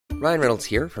Ryan Reynolds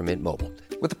here from Mint Mobile.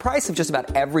 With the price of just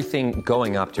about everything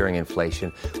going up during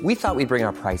inflation, we thought we'd bring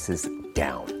our prices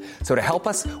down. So to help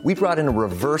us, we brought in a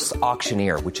reverse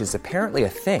auctioneer, which is apparently a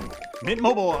thing. Mint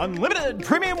Mobile Unlimited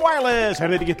Premium Wireless. How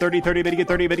to get 30, 30, bit to get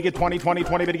 30, bit to get 20, 20,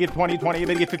 20, bit to get 20, 20,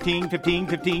 bit to get 15, 15,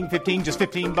 15, 15, just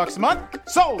 $15 a month?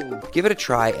 Sold! Give it a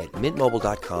try at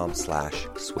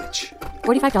mintmobile.com/switch.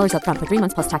 $45 up front for 3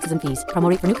 months plus taxes and fees. Promo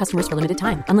rate for new customers for limited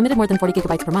time. Unlimited more than 40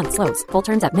 gigabytes per month. Slows full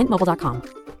terms at mintmobile.com.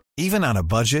 Even on a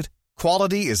budget,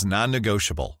 quality is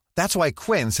non-negotiable. That's why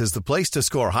Quince is the place to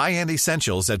score high-end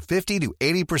essentials at 50 to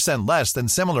 80% less than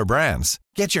similar brands.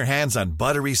 Get your hands on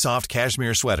buttery soft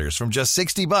cashmere sweaters from just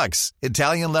 $60,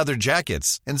 Italian leather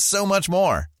jackets, and so much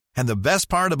more. And the best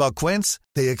part about Quince,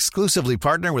 they exclusively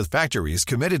partner with factories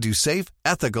committed to safe,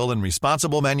 ethical, and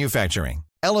responsible manufacturing.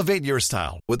 Elevate your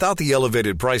style without the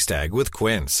elevated price tag with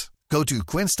Quince. Go to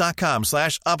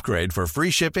quince.com/upgrade for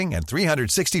free shipping and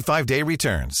 365-day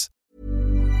returns.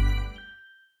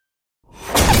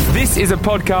 This is a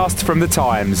podcast from The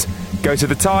Times. Go to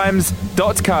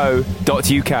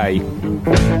thetimes.co.uk.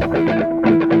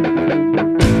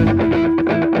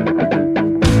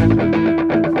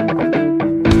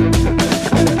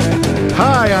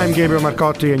 Hi, I'm Gabriel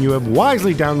Marcotti, and you have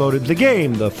wisely downloaded The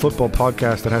Game, the football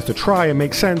podcast that has to try and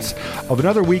make sense of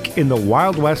another week in the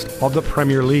Wild West of the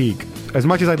Premier League. As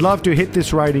much as I'd love to hit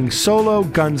this writing solo,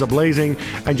 guns a-blazing,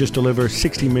 and just deliver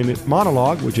 60-minute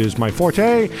monologue, which is my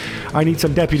forte, I need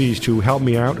some deputies to help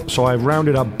me out, so I've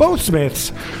rounded up both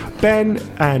Smiths, Ben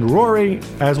and Rory,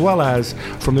 as well as,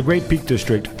 from the Great Peak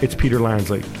District, it's Peter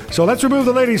Lansley. So let's remove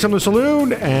the ladies from the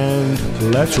saloon, and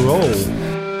let's roll.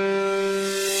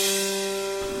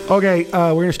 Okay,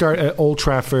 we're going to start at Old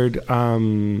Trafford.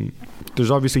 There's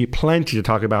obviously plenty to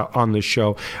talk about on this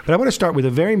show, but I want to start with a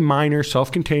very minor,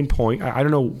 self-contained point. I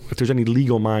don't know if there's any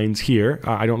legal minds here.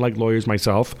 I don't like lawyers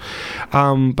myself,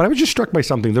 but I was just struck by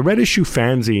something. The Red Issue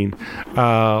fanzine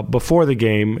before the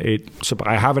game.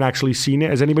 I haven't actually seen it.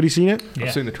 Has anybody seen it? Yeah.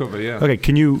 I've seen the cover. Yeah. Okay.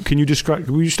 Can you describe?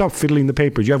 Will you stop fiddling the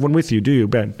papers? You have one with you, do you,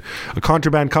 Ben? A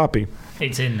contraband copy.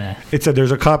 It's in there.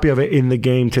 There's a copy of it in the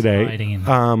game today.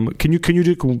 Can you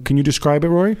describe it,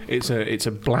 Rory? It's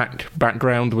a black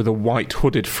background with a white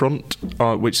hooded front,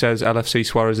 which says LFC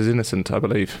Suarez is innocent, I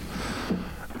believe.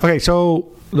 Okay,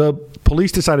 so the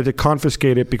police decided to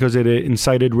confiscate it because it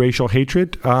incited racial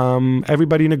hatred.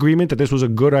 Everybody in agreement that this was a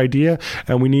good idea,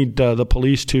 and we need the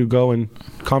police to go and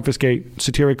confiscate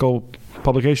satirical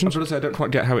publications? I was going to say, I don't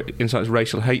quite get how it incites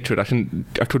racial hatred. I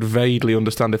could vaguely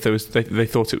understand if they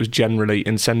thought it was generally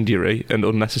incendiary and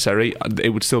unnecessary. It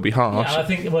would still be harsh. Yeah, I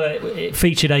think it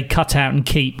featured a cut out and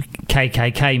keep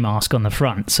KKK mask on the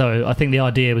front. So I think the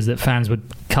idea was that fans would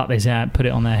cut this out, put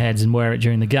it on their heads and wear it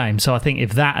during the game. So I think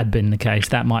if that had been the case,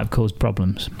 that might have caused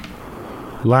problems.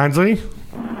 Lansley?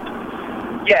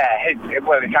 Yeah,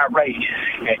 it's outrageous.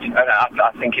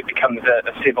 I think it becomes a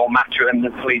civil matter and the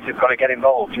police have got to get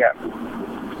involved, yeah.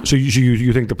 So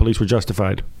you think the police were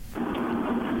justified?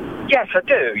 Yes, I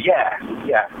do, yeah.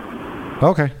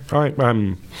 Okay, all right.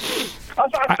 I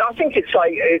think it's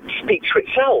like, it speaks for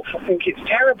itself. I think it's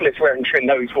terrible if we're entering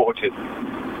those waters.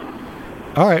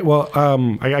 All right. Well,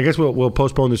 I guess we'll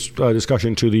postpone this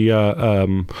discussion to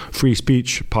the free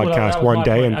speech podcast one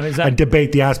day and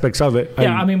debate the aspects of it.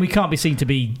 Yeah, we can't be seen to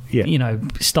be,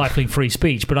 stifling free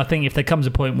speech. But I think if there comes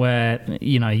a point where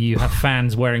you have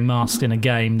fans wearing masks in a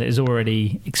game that is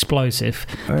already explosive,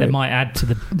 that might add to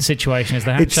the situation as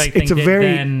the handshake thing.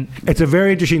 It's a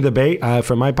very interesting debate.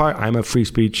 For my part, I'm a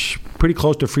pretty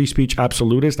close to free speech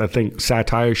absolutist. I think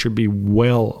satire should be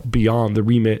well beyond the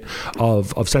remit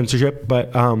of censorship, but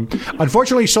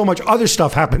unfortunately so much other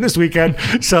stuff happened this weekend,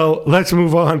 so let's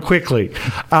move on quickly.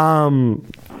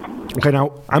 Okay,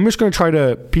 now I'm just going to try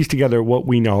to piece together what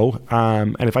we know,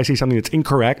 and if I say something that's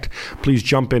incorrect, please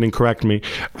jump in and correct me.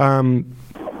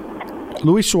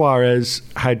 Luis Suarez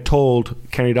had told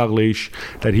Kenny Dalglish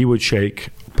that he would shake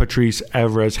Patrice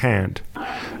Evra's hand.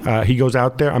 He goes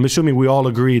out there. I'm assuming we all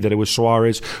agree that it was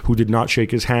Suarez who did not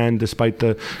shake his hand, despite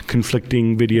the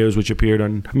conflicting videos which appeared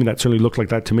on. That certainly looked like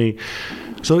that to me.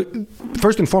 So,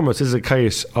 first and foremost, this is a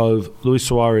case of Luis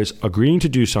Suarez agreeing to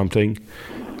do something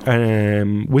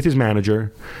with his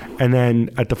manager, and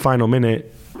then at the final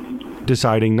minute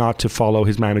deciding not to follow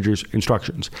his manager's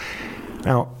instructions.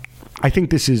 Now, I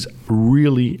think this is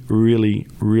really, really,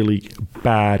 really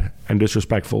bad and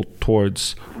disrespectful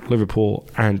towards Liverpool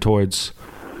and towards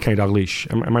Kenny Dalglish.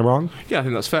 Am I wrong? Yeah, I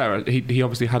think that's fair. He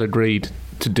obviously had agreed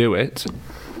to do it,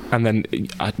 and then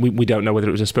we don't know whether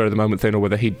it was a spur of the moment thing or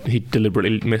whether he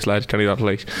deliberately misled Kenny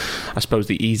Dalglish. I suppose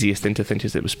the easiest thing to think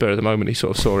is that it was spur of the moment. He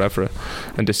sort of saw Evra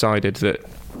and decided that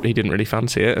he didn't really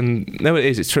fancy it. And no, it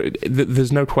is. It's true.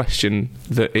 There's no question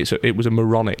that it was a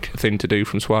moronic thing to do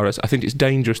from Suarez. I think it's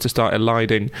dangerous to start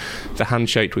eliding the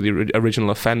handshake with the original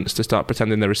offence, to start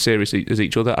pretending they're as serious as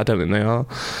each other. I don't think they are.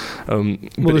 Well,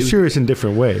 they're serious in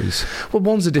different ways. Well,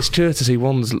 one's a discourtesy,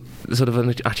 one's sort of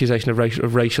an accusation of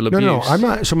racial abuse. No, I'm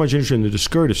not so much interested in the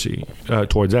discourtesy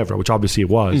towards Evra, which obviously it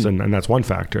was, and that's one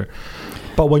factor.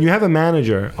 But when you have a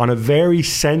manager on a very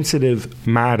sensitive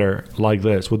matter like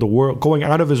this, with the world going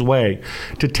out of his way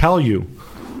to tell you,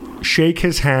 shake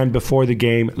his hand before the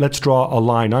game, let's draw a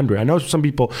line under it. I know some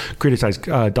people criticized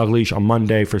Dalglish on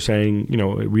Monday for saying,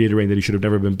 reiterating that he should have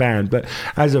never been banned. But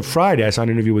as of Friday, I saw an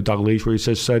interview with Dalglish where he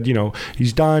said,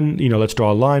 he's done, let's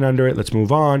draw a line under it, let's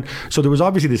move on. So there was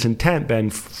obviously this intent, Ben,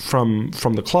 from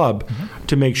the club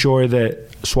to make sure that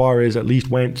Suarez at least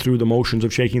went through the motions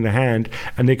of shaking the hand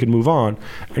and they could move on.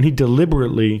 And he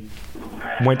deliberately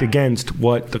went against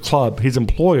what the club, his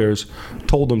employers,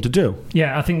 told him to do.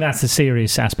 Yeah, I think that's the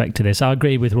serious aspect to this. I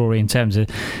agree with Rory in terms of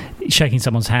shaking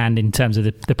someone's hand in terms of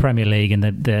the Premier League and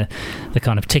the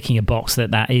kind of ticking a box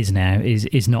that is now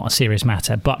is not a serious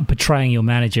matter. But betraying your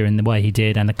manager in the way he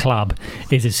did and the club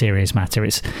is a serious matter.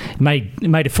 It's made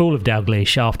a fool of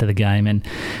Dalglish after the game, and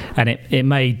it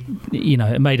made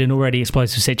an already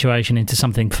explosive situation into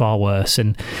something far worse.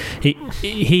 And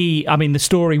the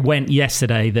story went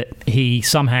yesterday that he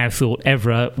somehow thought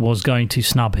Evra was going to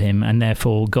snub him and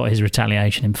therefore got his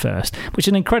retaliation in first, which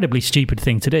is an incredibly stupid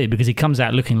thing to do, because he comes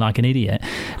out looking like an idiot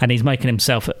and he's making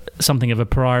himself something of a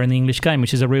pariah in the English game,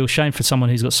 which is a real shame for someone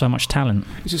who's got so much talent.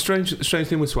 It's a strange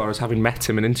thing with Suarez, having met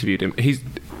him and interviewed him.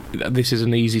 This is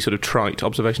an easy sort of trite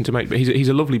observation to make, but he's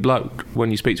a lovely bloke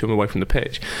when you speak to him away from the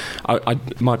pitch.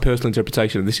 My personal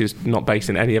interpretation, and this is not based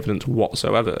in any evidence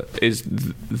whatsoever, is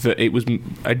that it was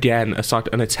again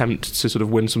an attempt to sort of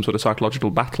win some sort of psychological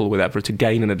battle with Evra to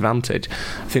gain an advantage.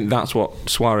 I think that's what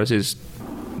Suarez's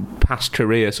past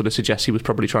career sort of suggests he was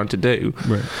probably trying to do.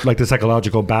 Right. Like the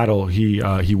psychological battle he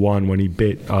won when he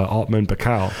bit Altman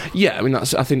Bakal. Yeah, I mean, I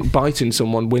think biting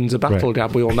someone wins a battle, right.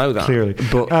 Gab, we all know that. Clearly.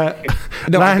 But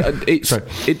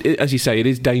as you say, it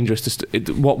is dangerous.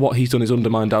 What he's done is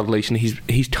undermine Dalglish, and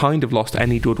he's kind of lost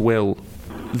any goodwill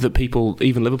that people,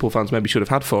 even Liverpool fans, maybe should have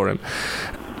had for him.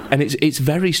 And it's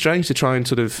very strange to try and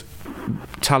sort of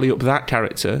tally up that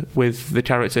character with the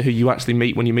character who you actually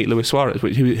meet when you meet Luis Suarez,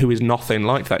 who is nothing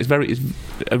like that. It's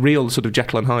a real sort of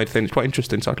Jekyll and Hyde thing. It's quite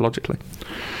interesting psychologically.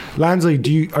 Lansley,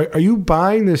 are you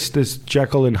buying this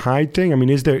Jekyll and Hyde thing? I mean,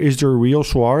 is there a real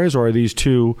Suarez, or are these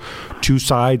two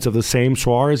sides of the same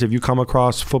Suarez? Have you come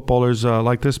across footballers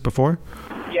like this before?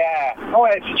 Yeah,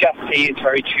 it suggests he is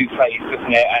very two-faced,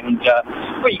 doesn't it? And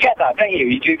you get that, don't you?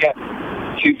 You do get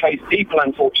two-faced people,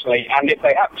 unfortunately, and if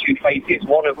they have two faces,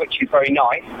 one of which is very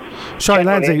nice. Sorry,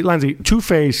 Lansley,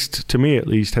 two-faced, to me at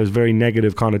least, has very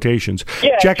negative connotations.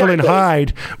 Yeah, Jekyll and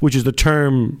Hyde, which is the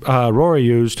term Rory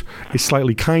used, is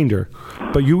slightly kinder,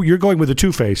 but you're going with the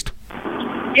two-faced.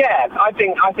 Yeah, I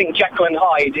think Jekyll and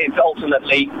Hyde is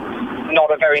ultimately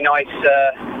not a very nice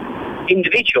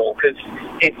individual, because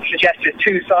it suggests there's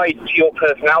two sides to your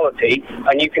personality,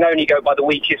 and you can only go by the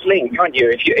weakest link, can't you?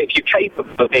 If you're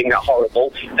capable of being that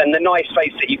horrible, then the nice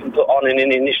face that you can put on in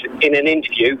an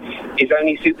interview is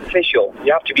only superficial.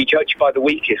 You have to be judged by the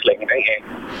weakest link, don't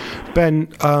you?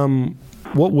 Ben,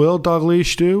 what will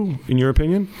Dalglish do, in your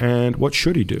opinion, and what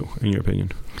should he do, in your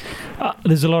opinion?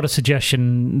 There's a lot of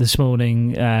suggestion this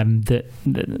morning that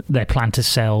they plan to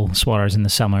sell Suarez in the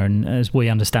summer, and as we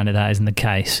understand it, that isn't the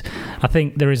case. I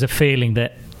think there is a feeling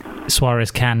that Suarez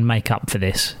can make up for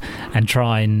this and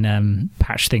try and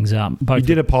patch things up. He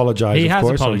did apologise. He has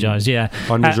apologised, yeah,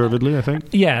 unreservedly. I think.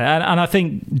 Yeah, and I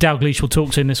think Dalglish will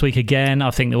talk to him this week again. I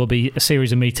think there will be a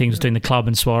series of meetings between the club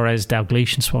and Suarez,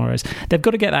 Dalglish and Suarez. They've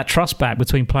got to get that trust back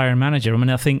between player and manager. I mean,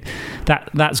 I think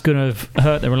that's going to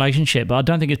hurt the relationship, but I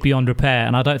don't think it's beyond repair,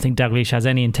 and I don't think Dalglish has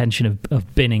any intention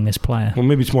of binning this player. Well,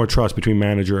 maybe it's more trust between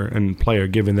manager and player,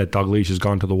 given that Dalglish has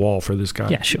gone to the wall for this guy.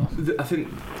 Yeah, sure. I think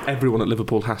everyone at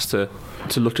Liverpool has to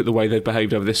look at the way they've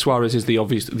behaved over this. Suarez is the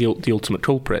ultimate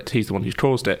culprit. He's the one who's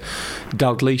caused it.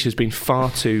 Dalglish has been far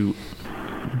too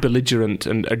belligerent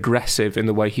and aggressive in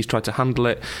the way he's tried to handle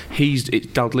it. It's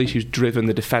Dalglish who's driven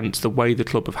the defence, the way the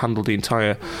club have handled the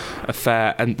entire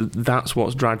affair, and that's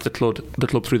what's dragged the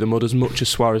club through the mud as much as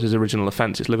Suarez's original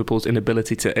offence. It's Liverpool's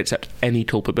inability to accept any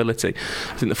culpability.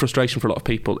 I think the frustration for a lot of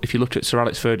people, if you look at Sir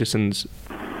Alex Ferguson's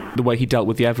the way he dealt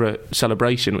with the Evra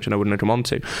celebration, which I know we're going to come on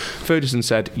to. Ferguson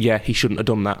said, yeah, he shouldn't have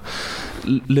done that.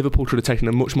 Liverpool should have taken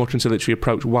a much more conciliatory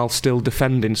approach while still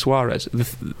defending Suarez.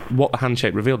 What the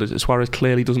handshake revealed is that Suarez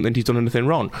clearly doesn't think he's done anything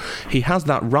wrong. He has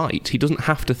that right. He doesn't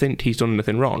have to think he's done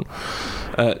anything wrong.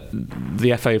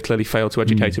 The FA have clearly failed to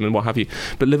educate him and what have you.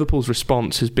 But Liverpool's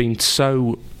response has been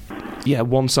so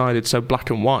one-sided, so black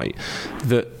and white,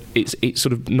 that it's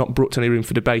sort of not brought any room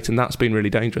for debate, and that's been really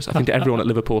dangerous. I think everyone at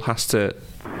Liverpool has to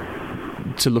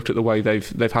look at the way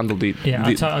they've handled the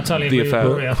I totally agree affair.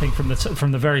 with Rory. I think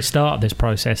from the very start of this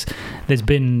process,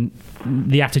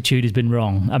 the attitude has been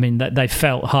wrong. I mean, they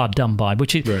felt hard done by,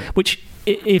 which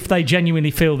if they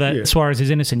genuinely feel that Suarez is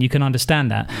innocent, you can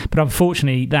understand that. But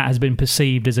unfortunately, that has been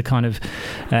perceived as a kind of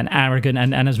an arrogant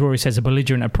and as Rory says, a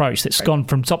belligerent approach that's gone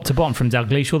from top to bottom, from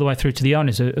Dalglish all the way through to the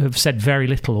owners, who have said very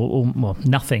little or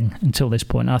nothing until this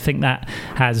point. And I think that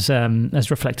has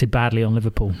reflected badly on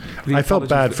Liverpool. I felt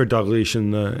bad for Dalglish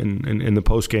in the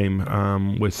post game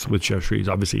with Jeff Shreves.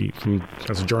 Obviously,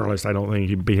 as a journalist, I don't think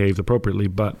he behaved appropriately.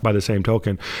 But by the same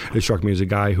token, it struck me as a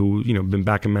guy who been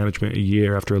back in management a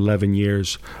year after 11 years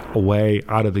away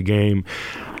out of the game.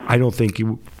 I don't think he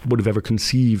would have ever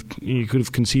conceived. He could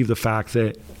have conceived the fact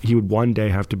that he would one day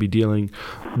have to be dealing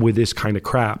with this kind of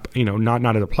crap.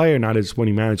 Not as a player, not as when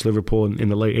he managed Liverpool in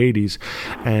the late '80s.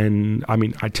 And I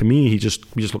mean, to me, he just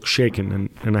looked shaken,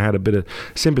 and I had a bit of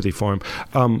sympathy for him.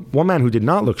 One man who did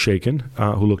not look shaken,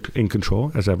 who looked in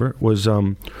control as ever, was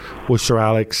Sir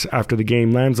Alex after the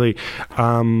game. Lansley,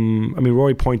 I mean,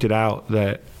 Rory pointed out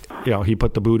that he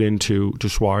put the boot into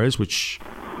Suarez, which,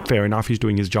 fair enough, he's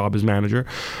doing his job as manager.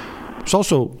 It's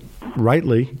also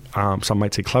rightly, some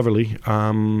might say cleverly,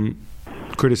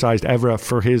 criticised Evra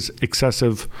for his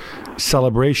excessive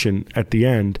celebration at the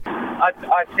end.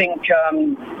 I think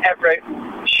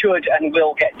Evra should and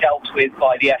will get dealt with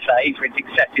by the FA for his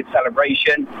excessive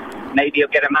celebration. Maybe he'll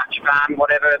get a match ban,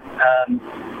 whatever.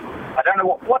 I don't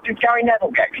know, what did Gary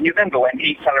Neville get? Can you remember when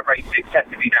he celebrated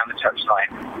excessively down the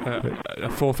touchline? A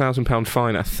 £4,000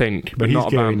 fine, I think, but he's not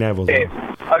Gary a ban. Neville.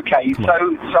 Okay,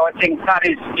 so I think that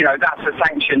is, that's a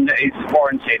sanction that is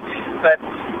warranted. But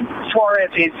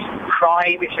Suarez's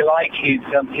crime, if you like, his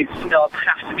snub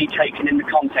has to be taken in the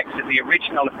context of the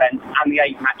original offence and the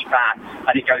 8-match ban,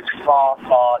 and it goes far,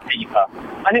 far deeper.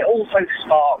 And it also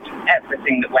sparked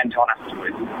everything that went on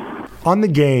afterwards. On the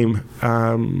game,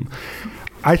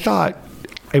 I thought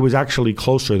it was actually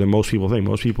closer than most people think.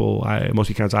 Most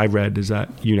accounts I've read is that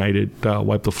United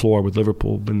wiped the floor with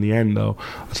Liverpool. But in the end, though,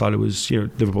 I thought it was,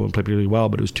 Liverpool played really well,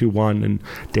 but it was 2-1, and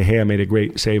De Gea made a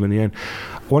great save in the end.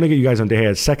 I want to get you guys on De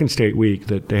Gea's second straight week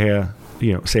that De Gea,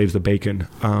 saves the bacon.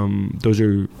 Those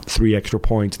are 3 extra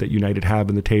points that United have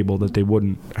in the table that they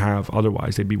wouldn't have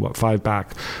otherwise. They'd be 5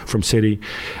 back from City.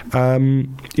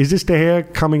 Is this De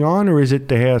Gea coming on, or is it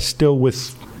De Gea still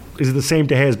with? Is it the same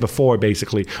De Gea as before?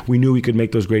 Basically, we knew he could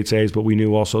make those great saves, but we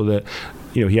knew also that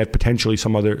he had potentially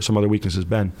some other weaknesses.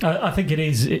 Ben, I think it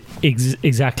is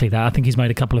exactly that. I think he's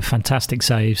made a couple of fantastic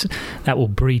saves that will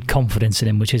breed confidence in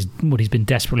him, which is what he's been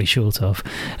desperately short of.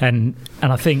 And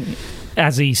I think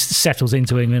as he settles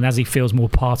into England, as he feels more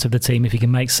part of the team, if he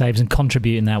can make saves and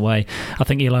contribute in that way, I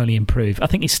think he'll only improve. I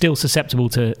think he's still susceptible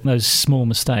to those small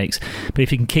mistakes, but if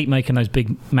he can keep making those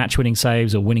big match-winning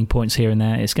saves or winning points here and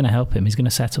there, it's going to help him. He's going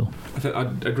to settle. I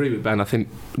agree with Ben. I think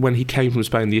when he came from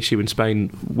Spain, the issue in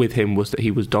Spain with him was that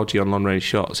he was dodgy on long-range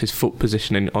shots. His foot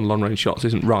positioning on long-range shots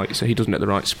isn't right, so he doesn't get the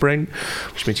right spring,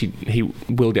 which means he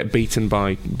will get beaten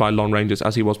by long-rangers,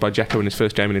 as he was by Dzeko in his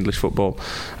first game in English football,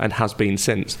 and has been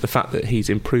since. The fact that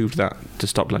he's improved that to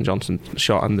stop Glenn Johnson's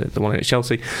shot and the one at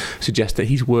Chelsea suggests that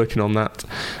he's working on that.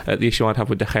 The issue I'd have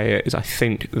with De Gea is I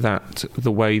think that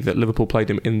the way that Liverpool played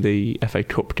him in the FA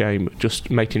Cup game, just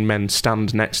making men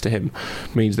stand next to him,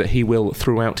 means that he will,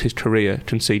 throughout his career,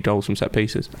 concede goals from set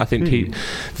pieces. I think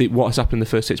what has happened in the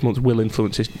first 6 months will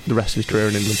influence the rest of his career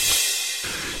in England.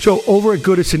 So over at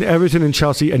Goodison, Everton and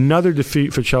Chelsea, another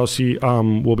defeat for Chelsea.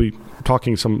 We'll be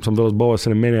talking some Villas-Boas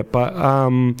in a minute, but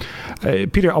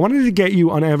Peter, I wanted to get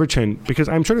you on Everton because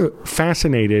I'm sort of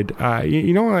fascinated. I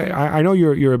know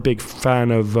you're a big fan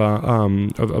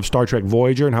of Star Trek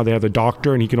Voyager and how they have the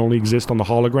Doctor and he can only exist on the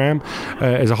hologram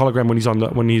as a hologram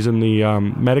when he's in the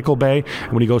medical bay,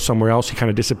 and when he goes somewhere else he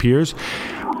kind of disappears.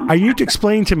 I need to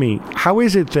explain to me, how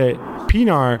is it that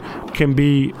Pinar can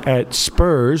be at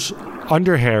Spurs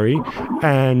under Harry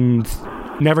and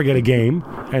never get a game.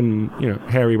 And,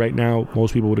 Harry right now,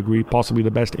 most people would agree, possibly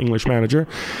the best English manager.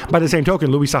 By the same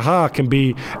token, Louis Saha can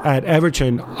be at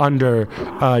Everton under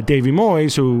Davy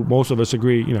Moyes, who most of us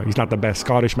agree, he's not the best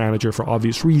Scottish manager for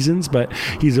obvious reasons, but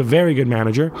he's a very good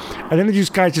manager. And then these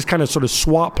guys just kind of sort of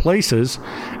swap places,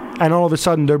 and all of a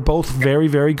sudden they're both very,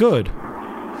 very good.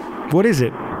 What is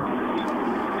it?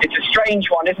 It's a strange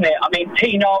one, isn't it? I mean,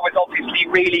 Pienaar was obviously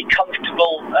really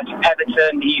comfortable at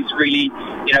Everton. He's really,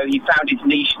 he found his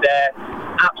niche there.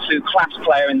 Absolute class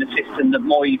player in the system that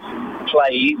Moyes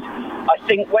plays. I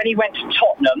think when he went to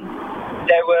Tottenham,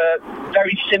 there were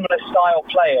very similar style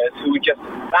players who were just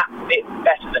that bit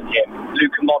better than him,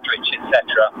 Luka Modric,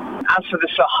 etc. As for the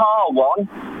Saha one,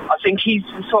 I think he's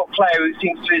the sort of player who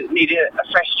seems to need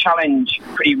a fresh challenge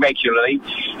pretty regularly.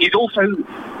 He's also,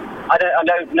 I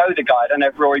don't know the guy. I don't know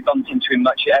if Rory bumped into him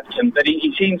much at Everton, but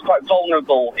he seems quite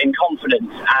vulnerable in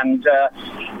confidence. And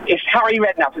if Harry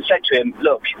Redknapp had said to him,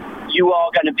 "Look, you are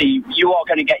going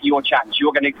to get your chance.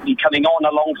 You're going to be coming on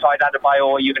alongside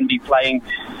Adebayor. You're going to be playing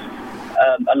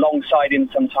alongside him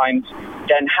sometimes,"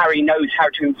 then Harry knows how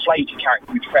to inflate a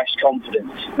character with fresh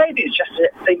confidence. Maybe it's just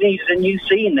that they needed a new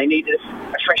scene. They needed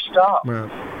a fresh start.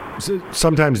 Well,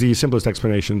 sometimes the simplest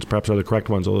explanations perhaps are the correct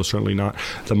ones, although certainly not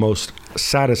the most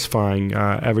satisfying.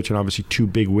 Everton, obviously, 2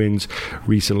 big wins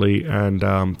recently, and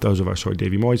those of us who are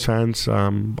Davy Moyes fans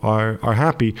are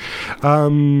happy.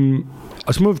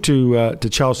 Let's move to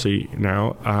Chelsea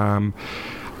now.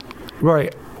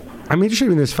 Rory, I'm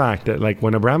interested in this fact that, like,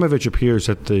 when Abramovich appears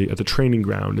at the training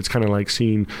ground, it's kind of like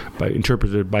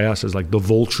interpreted by us as like the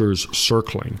vultures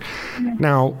circling.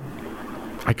 Now,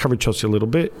 I covered Chelsea a little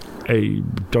bit. I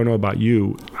don't know about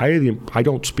you. I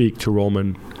don't speak to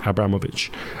Roman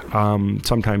Abramovich.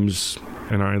 Sometimes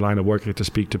in our line of work, I get to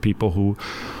speak to people who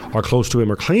are close to him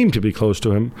or claim to be close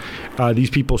to him. These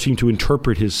people seem to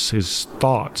interpret his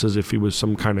thoughts as if he was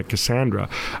some kind of Cassandra.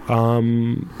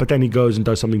 But then he goes and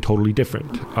does something totally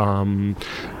different.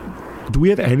 Do we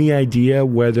have any idea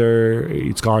whether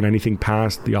it's gone anything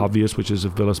past the obvious, which is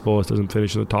if Villas-Boas doesn't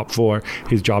finish in the top 4,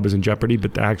 his job is in jeopardy,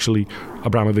 but actually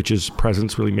Abramovich's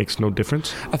presence really makes no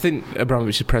difference? I think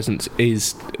Abramovich's presence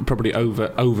is probably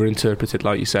over-interpreted,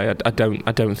 like you say. I don't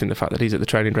think the fact that he's at the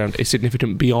training ground is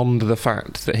significant beyond the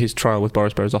fact that his trial with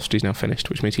Boris Berezovsky is now finished,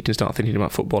 which means he can start thinking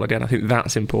about football again. I think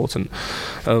that's important.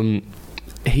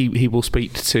 He will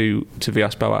speak to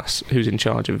Villas-Boas, who's in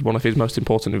charge of one of his most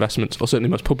important investments, or certainly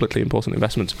most publicly important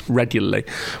investments, regularly,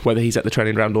 whether he's at the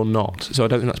training ground or not. So I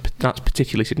don't think that's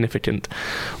particularly significant.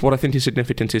 What I think is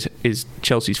significant is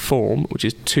Chelsea's form, which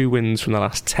is 2 wins from the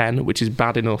last 10, which is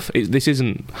bad enough. This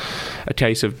isn't a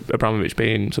case of Abramovich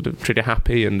being sort of trigger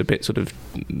happy and a bit sort of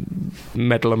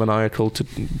megalomaniacal to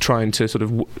trying to sort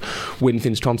of win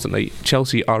things constantly.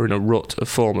 Chelsea are in a rut of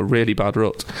form, a really bad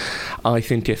rut. I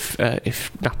think if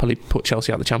Napoli put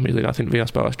Chelsea out of the Champions League, I think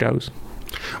Villas-Boas goes.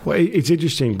 Well, it's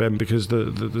interesting, Ben, because the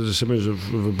image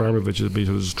of Abramovich as being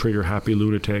sort of this trigger-happy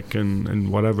lunatic and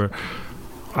whatever.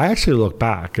 I actually look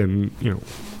back and,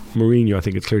 Mourinho, I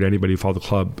think it's clear to anybody who followed the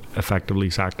club, effectively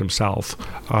sacked himself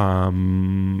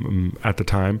at the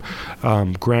time.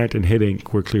 Grant and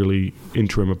Hiddink were clearly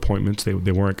interim appointments. They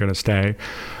weren't going to stay.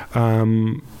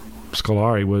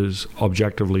 Scolari was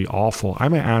objectively awful. I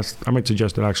might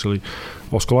suggest that actually,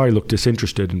 Scolari looked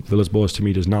disinterested, and Villas-Boas to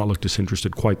me does not look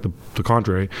disinterested. Quite the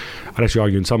contrary. I'd actually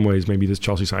argue in some ways maybe this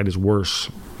Chelsea side is worse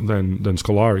than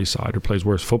Scolari's side, or plays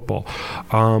worse football.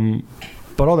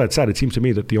 But all that said, it seems to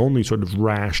me that the only sort of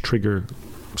rash trigger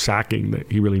sacking that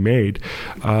he really made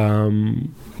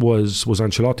was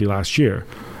Ancelotti last year.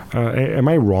 Am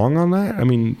I wrong on that? I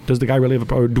mean, does the guy really have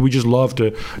or do we just love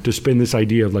to spin this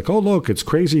idea of like, oh, look, it's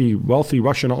crazy, wealthy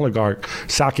Russian oligarch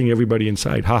sacking everybody in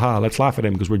sight. Haha, let's laugh at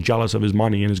him because we're jealous of his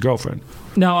money and his girlfriend.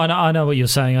 No, I know what you're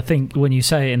saying. I think when you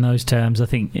say it in those terms, I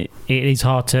think it is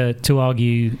hard to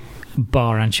argue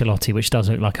bar Ancelotti, which does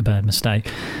look like a bad mistake.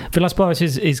 Villas-Boas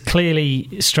is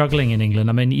clearly struggling in England.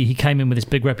 I mean, he came in with this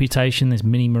big reputation, this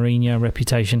mini Mourinho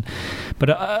reputation, but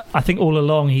I think all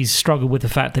along he's struggled with the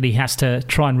fact that he has to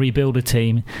try and rebuild a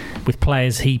team with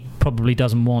players he probably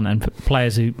doesn't want and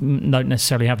players who don't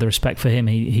necessarily have the respect for him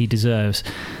he deserves.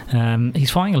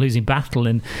 He's fighting a losing battle,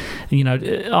 and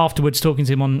afterwards talking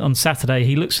to him on Saturday,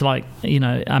 he looks like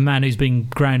a man who's been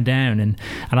ground down, and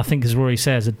I think, as Rory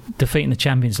says, a defeat in the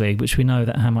Champions League, which we know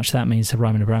that how much that means to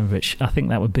Roman Abramovich, I think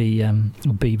that would be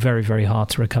very, very hard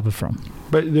to recover from.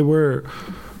 But there were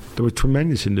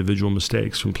tremendous individual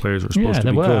mistakes from players who were supposed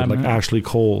to be good, like Ashley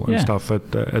Cole and stuff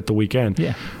at the weekend.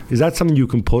 Yeah. Is that something you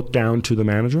can put down to the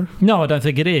manager? No, I don't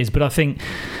think it is, but I think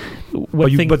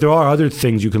But there are other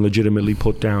things you can legitimately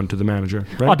put down to the manager,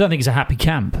 right? I don't think it's a happy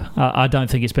camp. I don't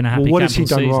think it's been a happy camp. What has he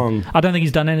done wrong? I don't think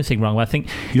he's done anything wrong. You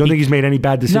don't think he's made any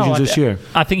bad decisions this year?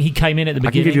 I think he came in at the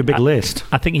beginning. I can give you a big list.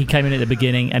 I think he came in at the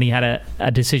beginning and he had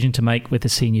a decision to make with the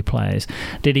senior players.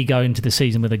 Did he go into the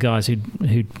season with the guys who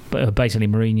are basically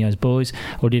Mourinho's boys,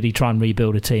 or did he try and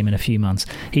rebuild a team in a few months?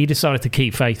 He decided to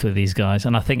keep faith with these guys,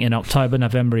 and I think in October,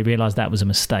 November, he realised that was a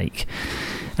mistake.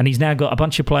 And he's now got a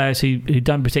bunch of players who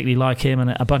don't particularly like him,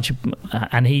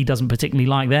 and he doesn't particularly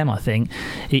like them. I think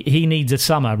he needs a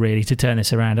summer really to turn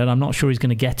this around, and I'm not sure he's going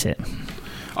to get it.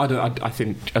 I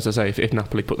think, as I say, if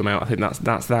Napoli put them out, I think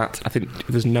that's that. I think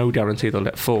there's no guarantee they'll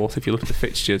get fourth. If you look at the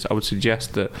fixtures, I would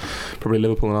suggest that probably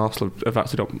Liverpool and Arsenal have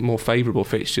actually got more favourable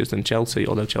fixtures than Chelsea,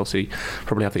 although Chelsea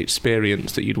probably have the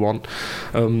experience that you'd want.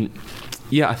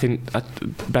 I think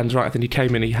Ben's right. I think he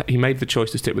came in, he made the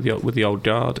choice to stick with the old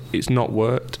guard. It's not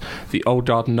worked. The old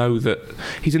guard know that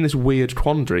he's in this weird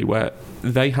quandary where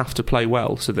they have to play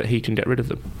well so that he can get rid of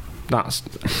them. That's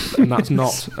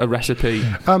not a recipe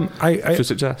for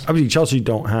success. Obviously, Chelsea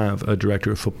don't have a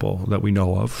director of football that we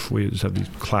know of. We just have this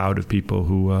cloud of people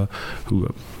who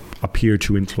appear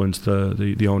to influence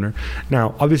the owner.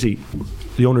 Now, obviously,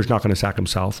 the owner's not going to sack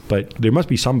himself, but there must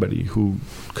be somebody who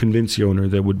convinced the owner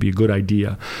that it would be a good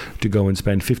idea to go and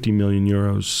spend 50 million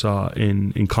euros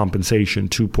in compensation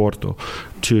to Porto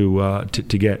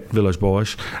to get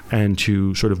Villas-Boas, and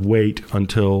to sort of wait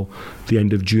until the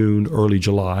end of June, early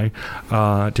July,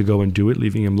 to go and do it,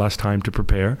 leaving him less time to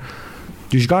prepare.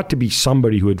 There's got to be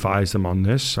somebody who advised them on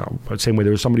this. The same way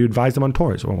there was somebody who advised them on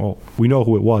Torres. Well, we know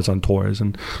who it was on Torres,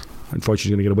 and unfortunately he's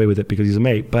going to get away with it because he's a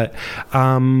mate. But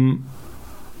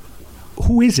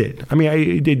who is it? I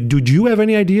mean, did you have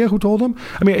any idea who told them?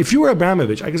 I mean, if you were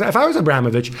Abramovich, because if I was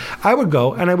Abramovich, I would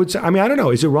go and I would say, I mean, I don't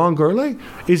know, is it Ron Gurley?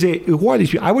 Who are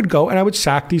these people? I would go and I would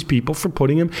sack these people for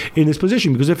putting him in this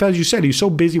position, because if, as you said, he's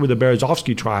so busy with the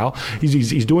Berezovsky trial,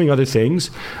 he's doing other things,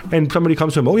 and somebody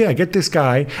comes to him, oh yeah, get this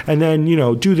guy, and then,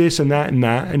 do this and that,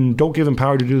 and don't give him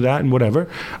power to do that and whatever.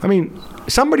 I mean,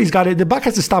 somebody's got it. The buck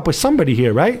has to stop with somebody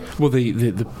here, right? Well,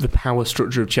 the power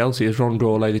structure of Chelsea is Ron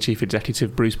Gourlay, the chief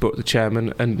executive, Bruce Buck, the chairman,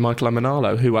 and Michael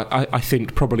Emenalo, who I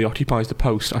think probably occupies the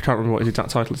post. I can't remember what his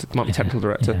exact title is. It might be technical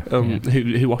director.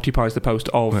 Who occupies the post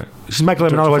of. Right. So Michael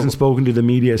Emenalo hasn't spoken to the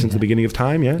media since the beginning of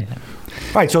time. Yeah.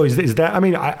 Right, so is that, I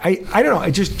mean, I don't know,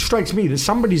 it just strikes me that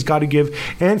somebody's got to give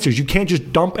answers. You can't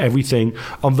just dump everything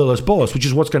on Villas-Boas, which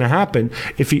is what's going to happen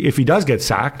if he does get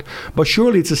sacked, but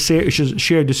surely it's a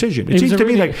shared decision. It seems to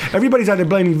me like everybody's either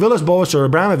blaming Villas-Boas or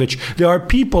Abramovich. There are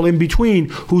people in between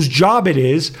whose job it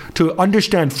is to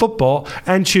understand football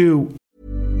and to...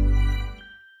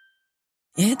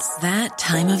 It's that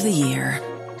time of the year.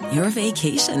 Your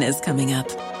vacation is coming up.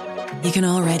 You can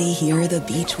already hear the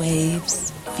beach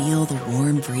waves, feel the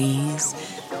warm breeze,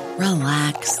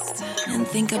 relax, and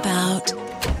think about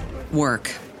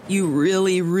work. You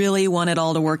really, really want it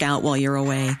all to work out while you're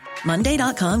away.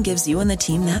 Monday.com gives you and the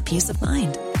team that peace of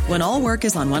mind. When all work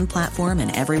is on one platform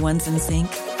and everyone's in sync,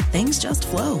 things just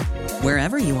flow.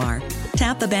 Wherever you are,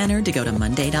 tap the banner to go to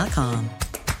Monday.com.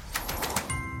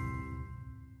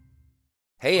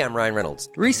 Hey, I'm Ryan Reynolds.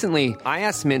 Recently, I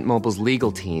asked Mint Mobile's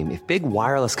legal team if big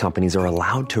wireless companies are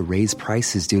allowed to raise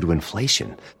prices due to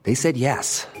inflation. They said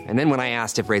yes. And then when I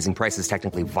asked if raising prices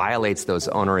technically violates those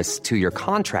onerous 2-year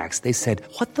contracts, they said,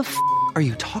 what the f*** are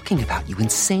you talking about, you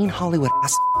insane Hollywood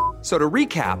ass f- So to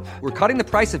recap, we're cutting the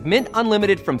price of Mint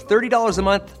Unlimited from $30 a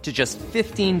month to just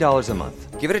 $15 a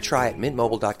month. Give it a try at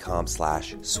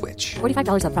mintmobile.com/switch.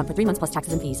 $45 up front for 3 months plus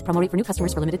taxes and fees. Promo rate for new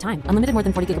customers for limited time. Unlimited more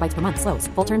than 40 gigabytes per month. Slows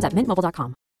full terms at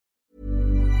mintmobile.com.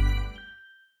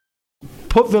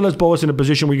 Put Villas-Boas in a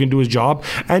position where he can do his job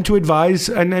and to advise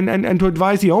and to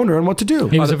advise the owner on what to do.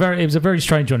 It was a very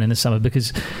strange one in the summer,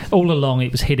 because all along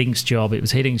it was Hiddink's job. He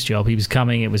was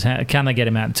coming. It was, can they get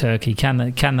him out of Turkey?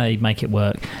 Can they make it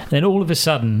work? Then all of a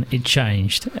sudden it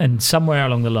changed, and somewhere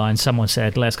along the line someone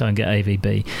said, let's go and get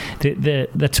AVB.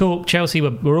 The talk, Chelsea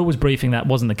were always briefing that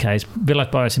wasn't the case.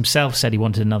 Villas-Boas himself said he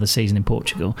wanted another season in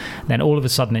Portugal. Then all of a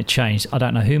sudden it changed. I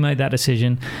don't know who made that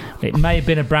decision. It may have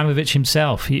been Abramovich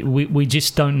himself. We just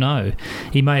don't know.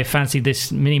 He may have fancied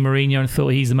this mini Mourinho and thought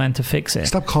he's the man to fix it.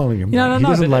 Stop calling him. No, he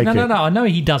doesn't like it. No. I know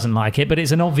he doesn't like it, but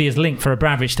it's an obvious link for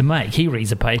Abramovich to make. He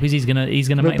reads the papers. He's gonna make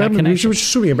that connection. You're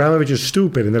assuming Abramovich is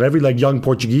stupid, and that every young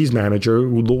Portuguese manager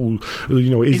who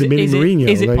is the mini Mourinho.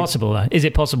 Is it possible though? Is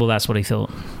it possible that's what he thought?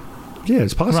 Yeah,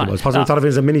 it's possible. Right. It's possible. I thought of it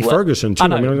as a mini Ferguson too. I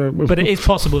know, but it is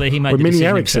possible that he made the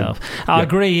decision himself. I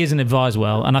agree he isn't advised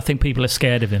well, and I think people are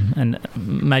scared of him, and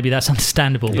maybe that's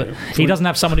understandable. But he doesn't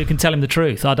have someone who can tell him the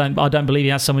truth. I don't believe he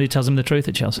has someone who tells him the truth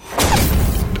at Chelsea.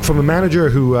 from a manager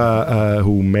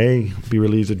who may be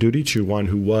relieved of duty to one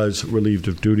who was relieved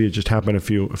of duty. It just happened a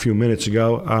few minutes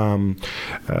ago.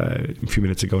 A few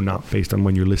minutes ago, not based on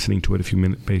when you're listening to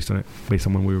it. Based on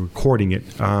when we were recording it.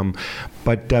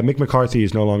 But Mick McCarthy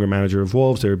is no longer manager of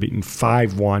Wolves. They were beaten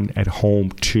 5-1 at home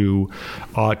to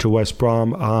West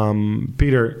Brom.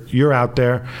 Peter, you're out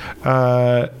there.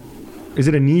 Is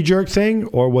it a knee-jerk thing,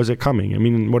 or was it coming? I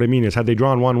mean, what I mean is, had they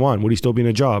drawn 1-1, would he still be in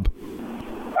a job?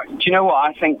 Do you know what?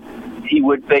 I think he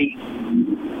would be.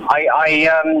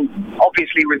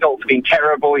 Obviously, results have been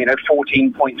terrible.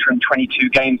 14 points from 22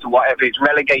 games or whatever. It's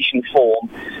relegation form.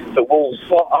 But Wolves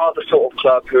are the sort of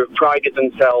club who have prided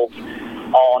themselves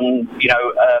on,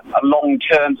 a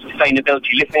long-term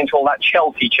sustainability. Listening to all that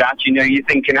Chelsea chat, you're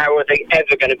thinking, how are they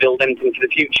ever going to build anything for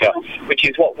the future? Which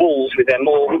is what Wolves, with their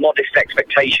more modest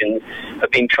expectations, have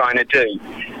been trying to do.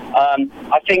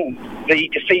 I think the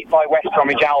defeat by West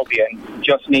Bromwich Albion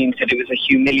just means that it was a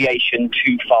humiliation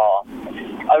too far.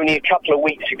 Only a couple of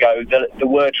weeks ago, the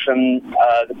word from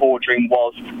the boardroom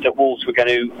was that Wolves were going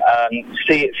to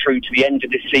see it through to the end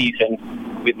of the season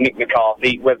with Mick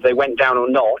McCarthy, whether they went down or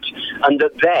not, and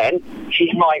that then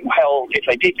he might, well, if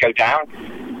they did go down,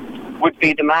 would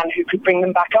be the man who could bring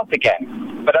them back up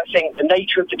again. But I think the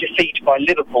nature of the defeat by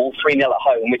Liverpool 3-0 at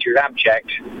home, which was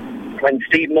abject, when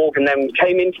Steve Morgan then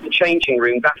came into the changing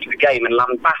rooms after the game and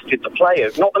lambasted the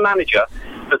players, not the manager,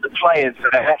 but the players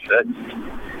for their efforts,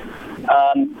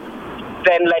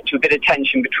 then led to a bit of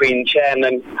tension between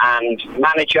chairman and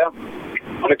manager.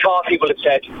 McCarthy will have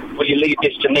said, will you leave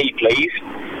this to me, please?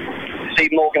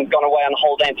 Steve Morgan's gone away on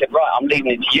holiday and said, right, I'm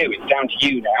leaving it to you. It's down to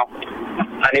you now.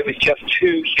 And it was just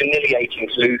too humiliating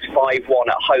to lose 5-1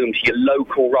 at home to your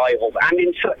local rivals, and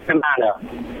in such a manner.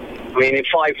 I mean, in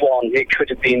 5-1, it could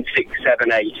have been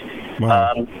 6-7-8.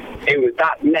 Wow.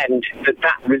 That meant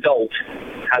that result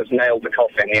has nailed the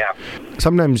coffin, yeah.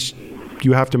 Sometimes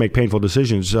you have to make painful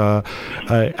decisions.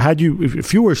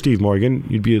 If you were Steve Morgan,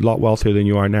 you'd be a lot wealthier than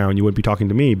you are now, and you wouldn't be talking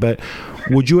to me. But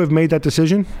would you have made that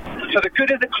decision? For the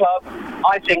good of the club,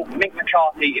 I think Mick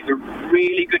McCarthy is a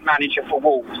really good manager for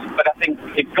Wolves. But I think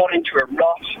they've got into a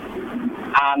rut,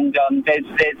 and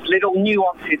there's little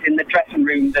nuances in the dressing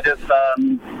room that have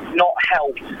not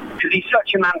helped. Because he's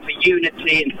such a man for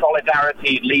unity and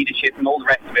solidarity and leadership and all the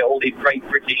rest of it, all these great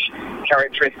British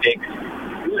characteristics.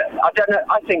 I don't know.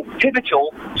 I think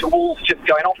pivotal to Wolves just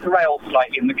going off the rails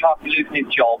slightly and McCarthy losing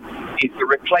his job is the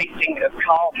replacing of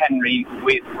Carl Henry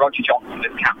with Roger Johnson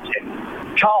as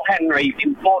captain. Carl Henry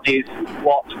embodies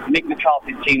what Mick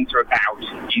McCarthy's teams are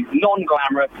about. He's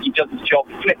non-glamorous, he does his job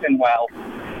flipping well,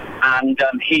 and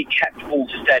he kept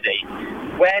Wolves steady.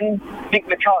 When Mick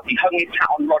McCarthy hung his hat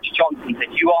on Roger Johnson and said,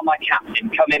 you are my captain,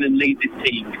 come in and lead this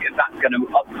team because that's going to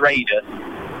upgrade us,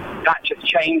 that just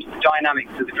changed the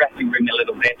dynamics of the dressing room a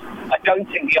little bit. I don't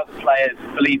think the other players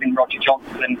believe in Roger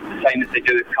Johnson the same as they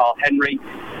do with Carl Henry.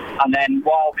 And then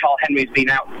while Carl Henry has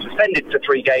been out suspended for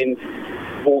 3 games,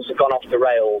 Wolves have gone off the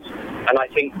rails. And I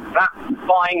think that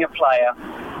buying a player,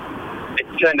 it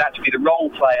turned out to be the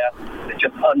wrong player that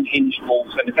just unhinged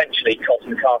Wolves and eventually cost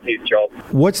McCarthy his job.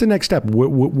 What's the next step?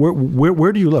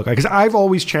 Where do you look? Because I've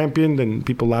always championed, and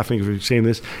people laughing for saying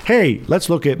this, hey, let's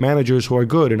look at managers who are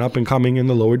good and up and coming in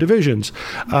the lower divisions.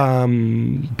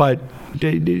 But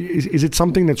is it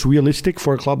something that's realistic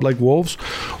for a club like Wolves?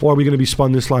 Or are we going to be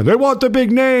spun this line? They want the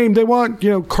big name. They want,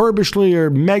 Kerbishley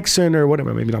or Megson or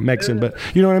whatever. Maybe not Megson, but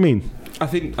you know what I mean? I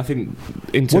think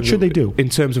in terms what should they do? In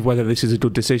terms of whether this is a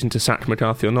good decision to sack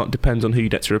McCarthy or not depends on who you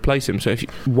get to replace him. So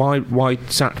why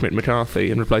sack Mick McCarthy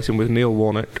and replace him with Neil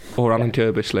Warnock or Alan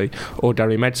Kerbishley or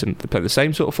Darry Medson? They play the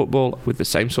same sort of football with the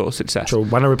same sort of success. So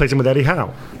why not replace him with Eddie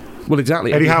Howe? Well,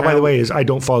 exactly. Eddie Howe, by the way, I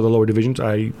don't follow the lower divisions.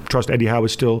 I trust Eddie Howe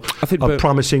is still a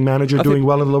promising manager doing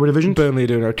well in the lower divisions. Burnley are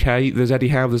doing okay. There's Eddie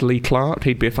Howe, there's Lee Clark.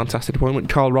 He'd be a fantastic appointment.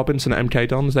 Carl Robinson at MK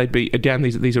Dons. They'd be, again,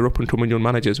 these are up-and-coming young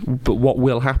managers. But what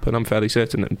will happen, I'm fairly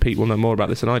certain, and Pete will know more about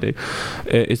this than I do,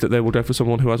 is that they will go for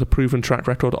someone who has a proven track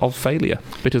record of failure,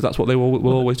 because that's what they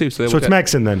will always do. So it's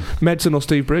Megson then? Megson or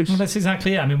Steve Bruce. Well, that's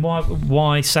exactly it. I mean,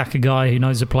 why sack a guy who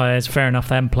knows the players? Fair enough,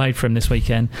 they haven't played for him this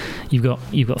weekend. You've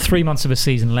got 3 months of a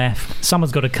season left.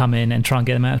 Someone's got to come in and try and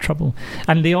get them out of trouble.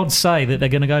 And the odds say that they're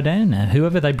going to go down now.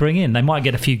 Whoever they bring in, they might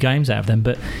get a few games out of them,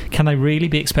 but can they really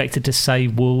be expected to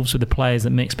save Wolves with the players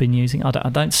that Mick's been using? I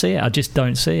don't see it. I just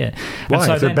don't see it. Why?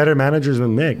 So they're better managers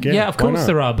than Mick. Yeah, of course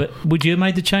there are. But would you have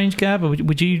made the change, Gab? Or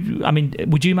would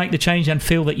you make the change and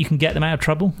feel that you can get them out of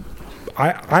trouble?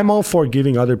 I'm all for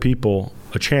giving other people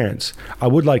a chance. I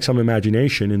would like some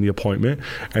imagination in the appointment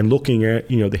and looking at,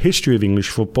 the history of English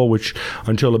football, which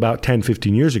until about 10,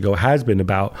 15 years ago has been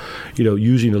about,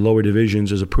 using the lower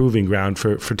divisions as a proving ground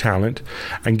for talent,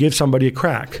 and give somebody a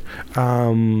crack.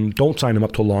 Don't sign him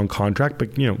up to a long contract, but,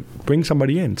 bring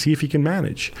somebody in, see if he can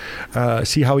manage,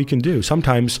 see how he can do.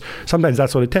 Sometimes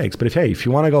that's what it takes. But if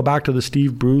you want to go back to the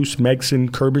Steve Bruce, Megson,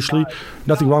 Kerbishley,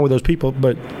 nothing wrong with those people,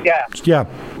 but yeah.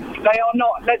 They are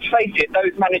not, let's face it,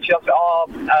 those managers are,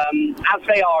 as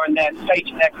they are in their stage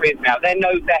of their careers now, they're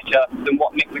no better than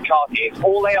what Mick McCarthy is.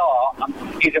 All they are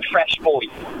is a fresh voice.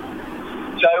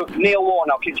 So Neil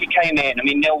Warnock, as he came in,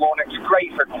 Neil Warnock's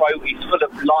great for a quote, he's full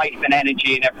of life and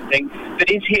energy and everything, but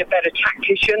is he a better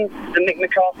tactician than Mick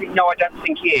McCarthy? No, I don't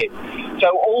think he is. So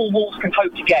all Wolves can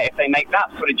hope to get, if they make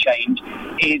that sort of change,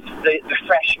 is the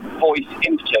fresh voice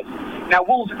impetus. Now,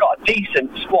 Wolves have got a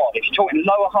decent squad. If you're talking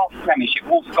lower half of Premiership,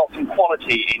 Wolves have got some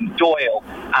quality in Doyle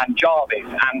and Jarvis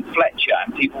and Fletcher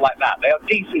and people like that. They are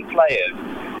decent players.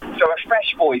 So a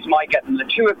fresh voice might get them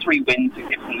the 2 or 3 wins that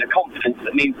gives them the confidence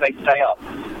that means they stay up.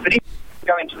 But if you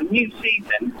go into a new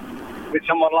season with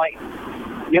someone like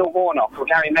Neil Warnock or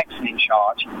Gary Megson in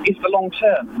charge, is the long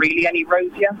term really any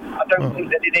rosier? I don't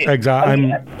think that it is.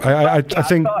 Exactly. I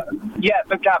think...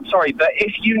 But Gab, sorry, but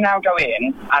if you now go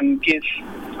in and give...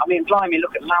 blimey,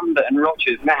 look at Lambert and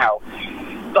Rodgers now.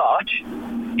 But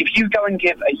if you go and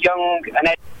give an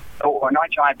Ed or an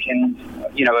Nigel Adkins,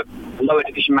 a lower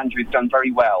division manager who's done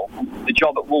very well, the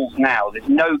job at Wolves now, there's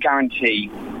no guarantee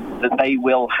that they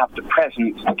will have the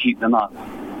presence to keep them up.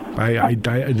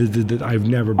 I've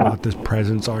never bought this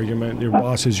presence argument. Your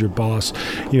boss is your boss.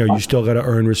 You still got to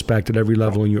earn respect at every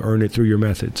level, and you earn it through your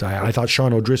methods. I thought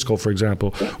Sean O'Driscoll, for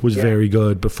example, was very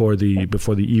good before the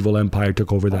evil empire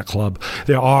took over that club.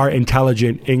 There are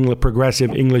intelligent,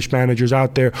 progressive English managers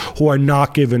out there who are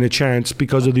not given a chance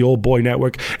because of the old boy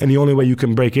network, and the only way you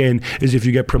can break in is if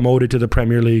you get promoted to the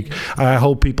Premier League. I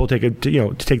hope people take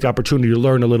the opportunity to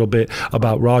learn a little bit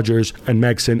about Rodgers and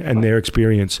Megson and their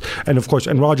experience, and of course,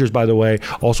 Rodgers, by the way,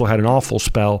 also had an awful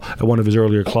spell at one of his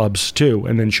earlier clubs too,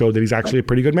 and then showed that he's actually a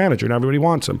pretty good manager and everybody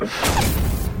wants him.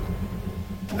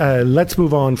 Let's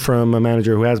move on from a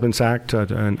manager who has been sacked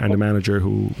and a manager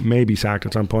who may be sacked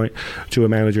at some point to a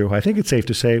manager who I think it's safe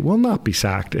to say will not be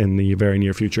sacked in the very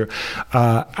near future,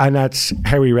 and that's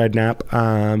Harry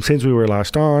Redknapp. Since we were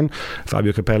last on,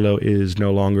 Fabio Capello is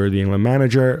no longer the England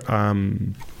manager.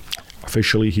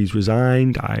 Officially, he's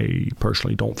resigned. I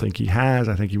personally don't think he has.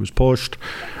 I think he was pushed.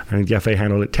 I think the FA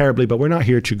handled it terribly, but we're not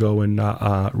here to go and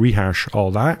rehash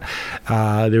all that.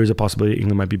 There is a possibility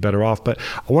England might be better off, but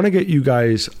I want to get you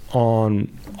guys on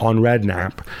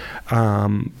Redknapp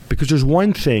because there's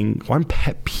one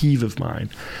pet peeve of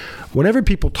mine. Whenever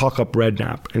people talk up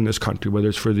Redknapp in this country, whether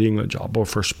it's for the England job or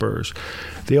for Spurs,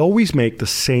 they always make the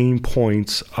same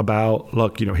points about,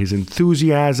 his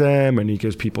enthusiasm, and he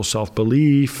gives people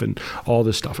self-belief and all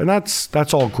this stuff. And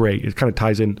that's all great. It kind of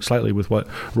ties in slightly with what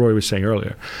Roy was saying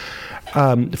earlier.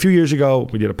 A few years ago,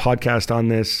 we did a podcast on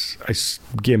this.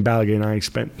 Guillaume Balaguer and I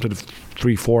spent sort of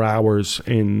 3-4 hours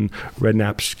in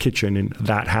Redknapp's kitchen in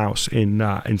that house in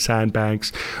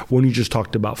Sandbanks when he just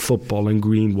talked about football and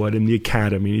Greenwood and the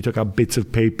academy. He took out bits of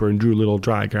paper and drew little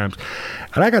diagrams.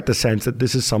 And I got the sense that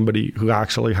this is somebody who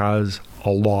actually has a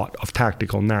lot of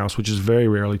tactical nous, which is very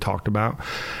rarely talked about.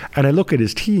 And I look at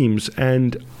his teams,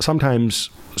 and sometimes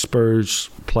Spurs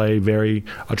play very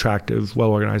attractive,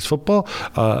 well-organized football,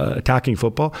 attacking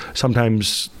football.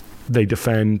 Sometimes they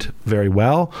defend very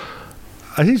well.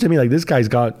 It seems to me like this guy's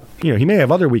got, he may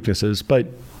have other weaknesses, but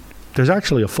there's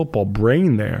actually a football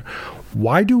brain there.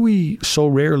 Why do we so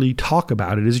rarely talk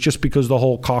about it? Is it just because the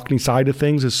whole Cockney side of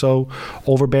things is so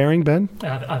overbearing, Ben?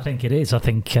 I think it is. I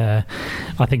think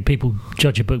people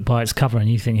judge a book by its cover, and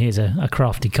you think here's a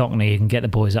crafty Cockney who can get the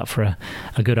boys up for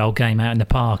a good old game out in the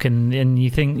park, and you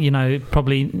think,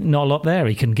 probably not a lot there.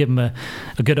 He can give them a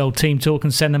good old team talk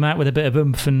and send them out with a bit of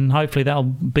oomph, and hopefully that'll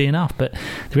be enough. But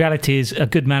the reality is, a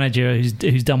good manager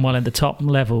who's done well at the top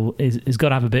level has got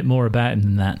to have a bit more about him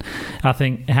than that. I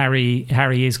think Harry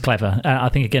is clever. I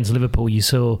think against Liverpool you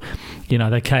saw,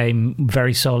 they came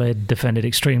very solid, defended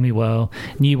extremely well,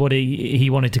 knew what he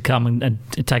wanted to come and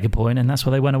take a point, and that's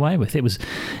what they went away with. It was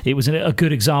a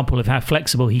good example of how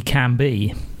flexible he can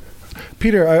be.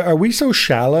 Peter, are we so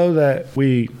shallow that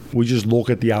we just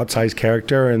look at the outsized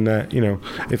character, and that,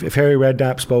 if Harry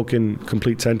Redknapp spoke in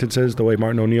complete sentences the way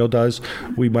Martin O'Neill does,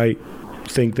 we might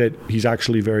think that he's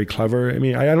actually very clever? I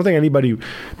mean, I don't think anybody...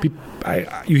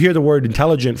 you hear the word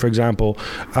intelligent, for example.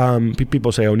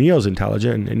 People say O'Neill's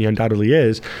intelligent, and he undoubtedly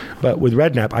is. But with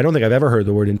Redknapp, I don't think I've ever heard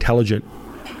the word intelligent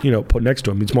put next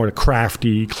to him. He's more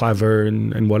crafty, clever,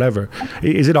 and whatever.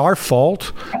 Is it our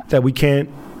fault that we can't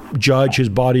judge his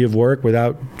body of work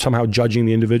without somehow judging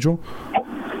the individual?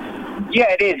 Yeah,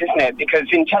 it is, isn't it? Because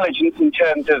intelligence in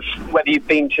terms of whether you've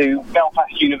been to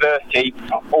Belfast University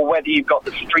or whether you've got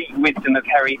the street wisdom of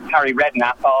Harry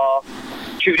Redknapp are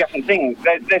two different things.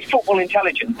 There's football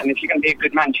intelligence, and if you're going to be a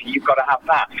good manager, you've got to have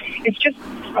that. It's just,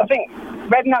 I think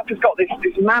Redknapp has got this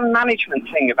man management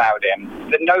thing about him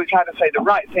that knows how to say the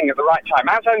right thing at the right time,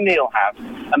 as O'Neill has.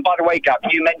 And by the way, Gav,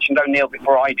 you mentioned O'Neill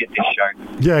before I did this show.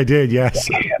 Yeah, I did, yes.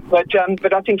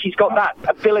 But I think he's got that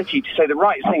ability to say the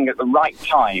right thing at the right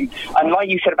time. And like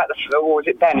you said about or was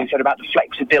it Ben who said about the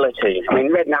flexibility? I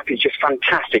mean, Redknapp is just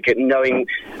fantastic at knowing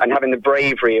and having the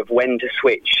bravery of when to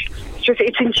switch.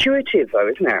 It's intuitive, though,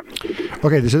 isn't it?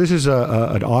 Okay, so this is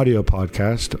an audio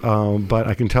podcast, but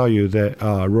I can tell you that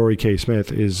Rory K.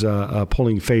 Smith is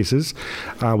pulling faces.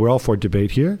 We're all for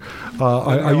debate here.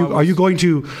 Are you going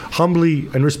to humbly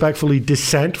and respectfully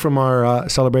dissent from our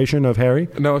celebration of Harry?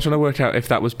 No, I was trying to work out if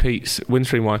that was Pete's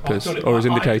windscreen wipers or his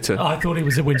indicator. I thought it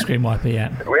was a windscreen wiper,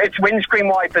 yeah. It's windscreen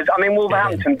wipers. I'm in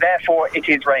Wolverhampton, therefore it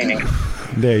is raining.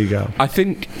 There you go. I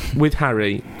think with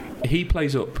Harry, he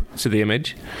plays up to the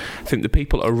image. I think the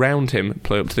people around him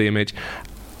play up to the image.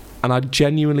 And I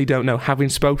genuinely don't know, having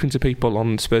spoken to people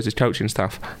on Spurs' coaching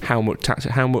staff, how much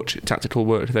tactical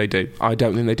work they do. I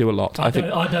don't think they do a lot. I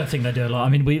don't think they do a lot. I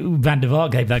mean, Van der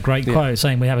Vaart gave that great quote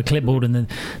saying we have a clipboard in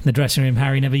the dressing room.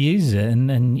 Harry never uses it,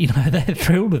 and they're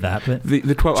thrilled with that. But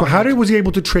the quote. So how was he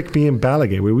able to trick me and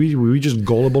Balaguer? Were we just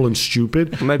gullible and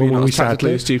stupid? Maybe not as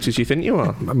tactically astute as you think you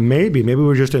are. Maybe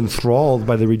we're just enthralled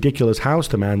by the ridiculous house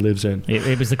the man lives in.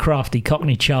 It was the crafty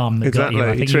Cockney charm that got you.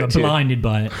 I think you were blinded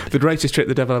by it. The greatest trick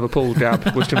the devil ever pulled,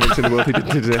 Gab, was convincing the world he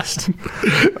didn't exist.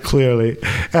 Clearly.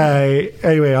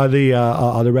 Anyway, on the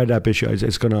Redknapp issue,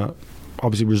 it's going to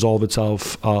obviously resolve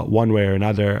itself one way or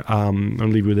another. I'll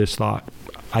leave you with this thought.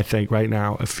 I think right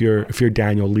now, if you're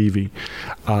Daniel Levy,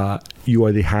 you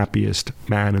are the happiest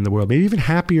man in the world, maybe even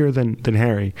happier than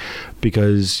Harry,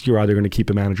 because you're either going to keep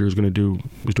a manager who's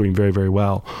doing very, very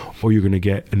well, or you're going to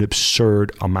get an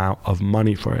absurd amount of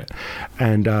money for it.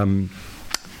 And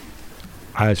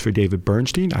as for David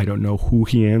Bernstein, I don't know who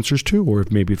he answers to, or if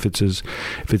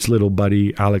it's little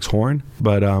buddy Alex Horn,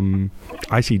 but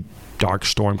I see dark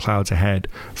storm clouds ahead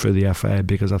for the FA,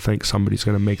 because I think somebody's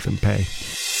going to make them pay.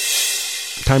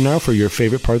 Time now for your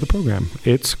favorite part of the program.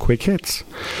 It's Quick Hits.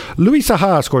 Louis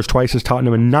Saha scores twice as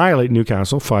Tottenham annihilate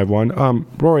Newcastle 5-1.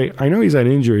 Rory, I know he's had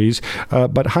injuries,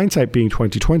 but hindsight being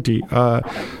 2020,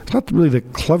 it's not really the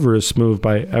cleverest move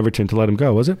by Everton to let him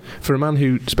go, was it? For a man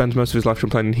who spends most of his life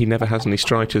complaining he never has any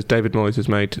strikers, David Moyes has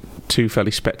made two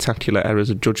fairly spectacular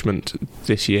errors of judgment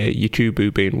this year,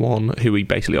 Yakubu being one, who he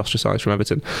basically ostracised from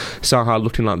Everton, Saha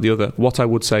looking like the other. What I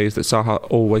would say is that Saha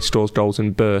always stores goals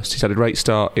in bursts. He's had a great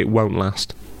start, it won't last.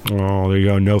 Oh, there you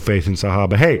go. No faith in Saha.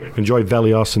 But hey, enjoy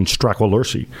Velios and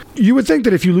Strakowalursi. You would think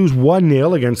that if you lose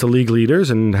 1-0 against the league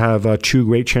leaders and have two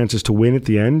great chances to win at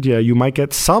the end, you might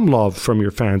get some love from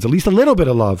your fans, at least a little bit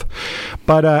of love.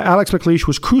 But Alex McLeish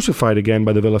was crucified again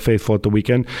by the Villa faithful at the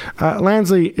weekend.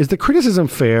 Lansley, is the criticism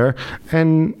fair?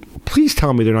 And please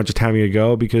tell me they're not just having a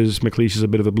go because McLeish is a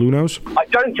bit of a blue nose. I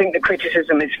don't think the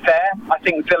criticism is fair. I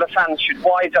think Villa fans should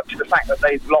wise up to the fact that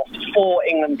they've lost 4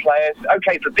 England players,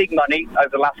 okay, for big money over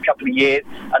the last couple of years,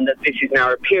 and that this is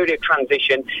now a period of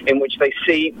transition in which they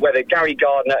see whether Gary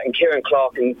Gardner and Kieran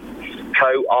Clark and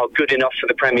co are good enough for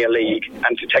the Premier League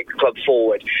and to take the club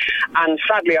forward. And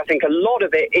sadly, I think a lot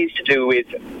of it is to do with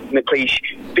McLeish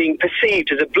being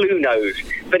perceived as a blue nose.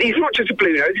 But he's not just a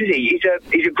blue nose, is he?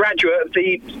 He's a graduate of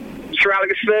the Sir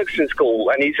Alex Ferguson School,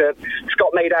 and he's a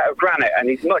Scot made out of granite, and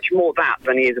he's much more that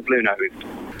than he is a blue nose.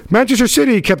 Manchester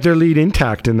City kept their lead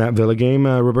intact in that Villa game.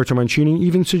 Roberto Mancini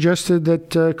even suggested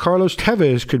that Carlos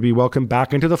Tevez could be welcomed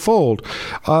back into the fold.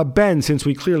 Ben, since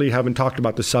we clearly haven't talked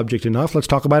about the subject enough, let's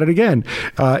talk about it again.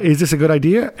 Is this a good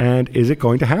idea, and is it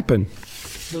going to happen?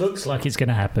 Looks like it's going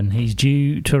to happen. He's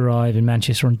due to arrive in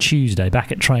Manchester on Tuesday,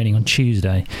 back at training on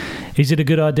Tuesday. Is it a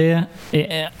good idea?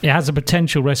 It has a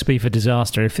potential recipe for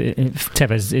disaster if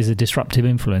Tevez is a disruptive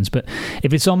influence. But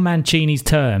if it's on Mancini's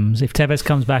terms, if Tevez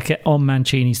comes back on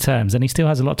Mancini's terms, then he still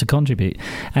has a lot to contribute.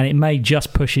 And it may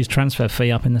just push his transfer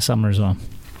fee up in the summer as well.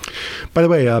 By the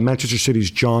way, Manchester City's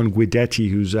John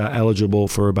Guidetti, who's eligible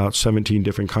for about 17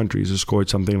 different countries, has scored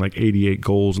something like 88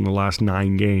 goals in the last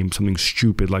 9 games, something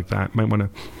stupid like that. Might want to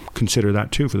consider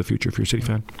that too for the future if you're a City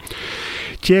fan.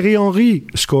 Thierry Henry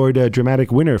scored a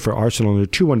dramatic winner for Arsenal in a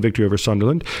 2-1 victory over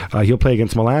Sunderland. He'll play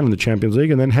against Milan in the Champions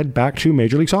League and then head back to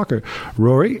Major League Soccer.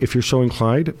 Rory, if you're so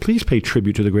inclined, please pay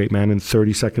tribute to the great man in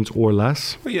 30 seconds or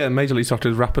less. Well, yeah, Major League Soccer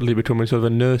is rapidly becoming sort of a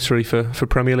nursery for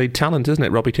Premier League talent, isn't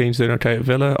it? Robbie Keane's doing okay at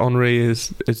Villa. Henry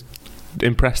is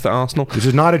impressed at Arsenal. This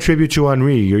is not a tribute to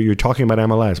Henry. You're talking about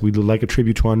MLS. We'd like a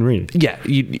tribute to Henry. Yeah,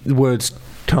 words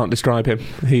can't describe him.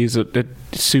 He's a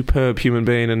superb human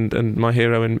being and my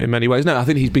hero in many ways. No, I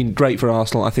think he's been great for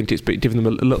Arsenal. I think it's given them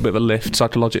a little bit of a lift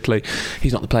psychologically.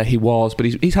 He's not the player he was, but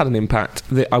he's had an impact.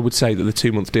 I would say that the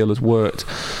 2-month deal has worked,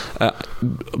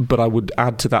 but I would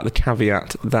add to that the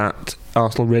caveat that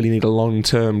Arsenal really need a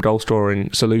long-term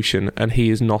goal-scoring solution, and he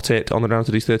is not it on the round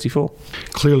that he's 34.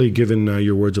 Clearly, given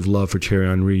your words of love for Thierry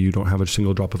Henry, you don't have a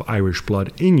single drop of Irish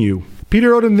blood in you.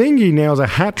 Peter Odemwingie nails a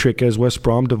hat-trick as West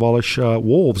Brom demolish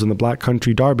Wolves in the Black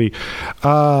Country Derby.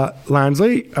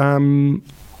 Lansley,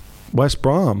 West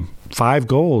Brom, 5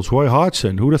 goals. Roy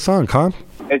Hodgson, who'd have thunk, huh?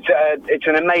 It's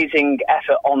an amazing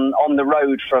effort on the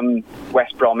road from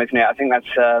West Brom, isn't it? I think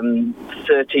that's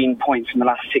 13 points from the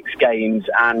last 6 games,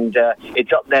 and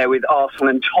it's up there with Arsenal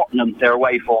and Tottenham, their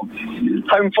away form.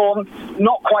 Home form,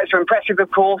 not quite so impressive,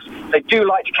 of course. They do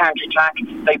like to counter-attack.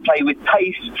 They play with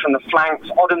pace from the flanks.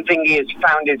 Odemwingie has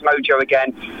found his mojo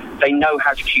again. They know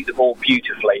how to keep the ball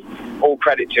beautifully. All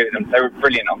credit to them. They were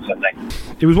brilliant on Sunday.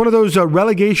 It was one of those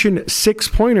relegation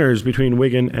 6-pointers between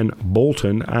Wigan and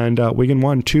Bolton, and Wigan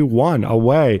won 2-1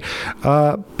 away.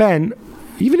 Ben,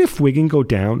 even if Wigan go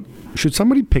down, should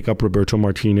somebody pick up Roberto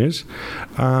Martinez?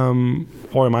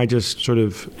 Or am I just sort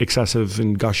of excessive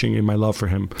and gushing in my love for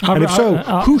him? And if so,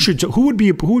 who would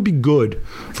be good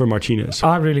for Martinez?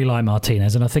 I really like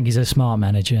Martinez, and I think he's a smart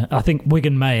manager. I think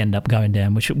Wigan may end up going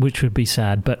down, which would be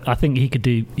sad, but I think he could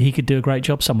do a great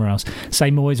job somewhere else. Say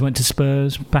Moyes went to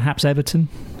Spurs, perhaps Everton.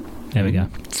 There we go.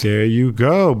 There you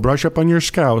go. Brush up on your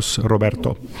scouse,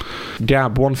 Roberto.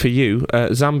 Gab, one for you.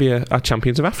 Zambia are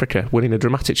champions of Africa, winning a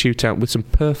dramatic shootout with some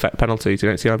perfect penalties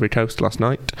against the Ivory Coast last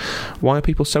night. Why are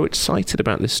people so excited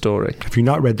about this story? Have you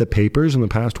not read the papers in the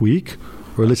past week?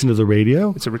 Or listened to the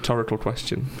radio? It's a rhetorical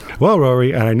question. Well,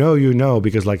 Rory, and I know you know,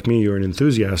 because like me, you're an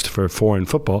enthusiast for foreign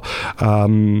football. I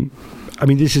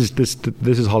mean, this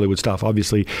is Hollywood stuff.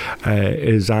 Obviously,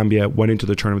 Zambia went into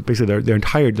the tournament. Basically,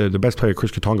 their best player,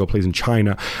 Chris Katongo, plays in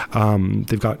China.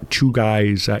 They've got 2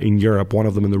 guys in Europe. One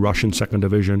of them in the Russian second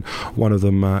division. One of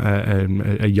them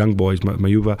a young boys,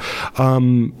 Mayuva.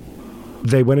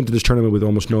 They went into this tournament with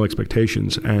almost no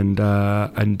expectations, and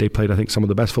they played, I think, some of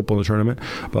the best football in the tournament.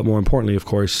 But more importantly, of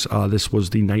course, this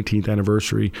was the 19th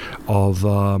anniversary of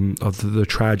the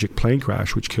tragic plane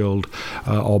crash, which killed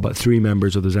all but 3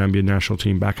 members of the Zambian national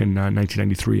team back in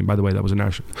 1993. And by the way, that was a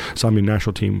Zambian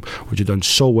national team which had done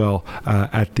so well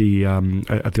at the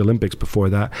Olympics before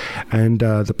that. And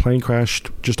the plane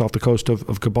crashed just off the coast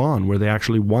of Gabon, where they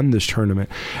actually won this tournament.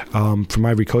 From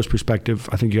Ivory Coast perspective,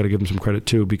 I think you got to give them some credit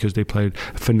too, because they played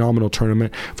a phenomenal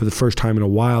tournament. For the first time in a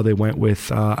while, they went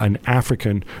with an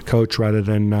African coach rather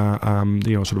than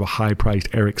sort of a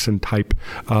high-priced Ericsson type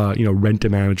rent a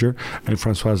manager. And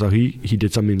Francois Zahi, he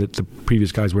did something that the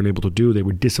previous guys weren't able to do. They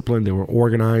were disciplined, they were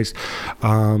organized,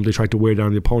 they tried to wear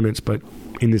down the opponents, but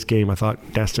in this game, I thought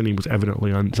destiny was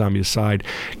evidently on Zambia's side.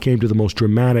 Came to the most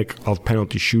dramatic of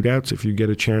penalty shootouts. If you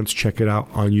get a chance, check it out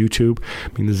on YouTube. I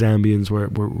mean, the Zambians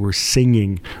were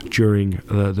singing during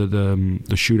the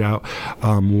shootout.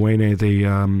 Mwene, the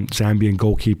Zambian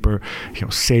goalkeeper,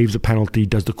 saves a penalty,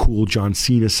 does the cool John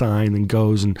Cena sign, and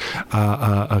goes and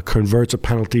converts a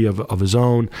penalty of his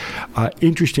own.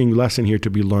 Interesting lesson here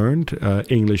to be learned.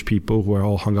 English people who are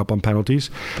all hung up on penalties.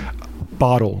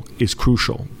 Bottle is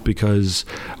crucial, because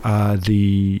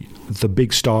the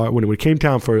big star, when it came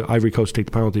down for Ivory Coast to take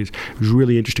the penalties, it was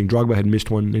really interesting. Drogba had missed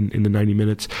one in the 90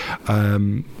 minutes.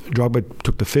 Drogba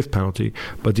took the 5th penalty,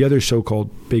 but the other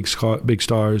so-called big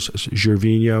stars,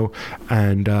 Gervinho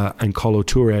and Kolo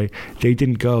Touré, they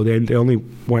didn't go. They only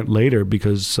went later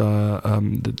because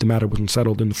the matter wasn't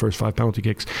settled in the first 5 penalty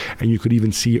kicks. And you could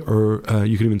even see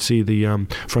the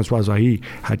Francois Zahi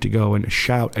had to go and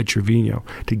shout at Gervinho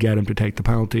to get him to take the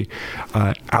penalty.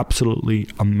 Absolutely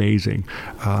amazing.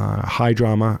 High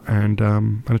drama and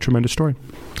a tremendous story.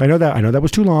 I know that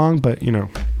was too long, but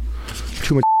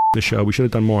too much the show. We should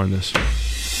have done more on this.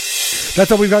 That's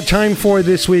all we've got time for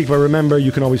this week. But remember,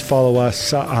 you can always follow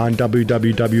us on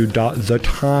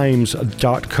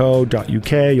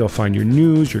www.thetimes.co.uk. You'll find your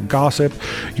news, your gossip,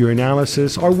 your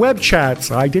analysis, our web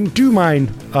chats. I didn't do mine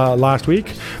last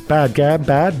week. Bad, Gab,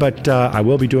 bad. But I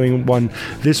will be doing one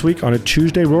this week on a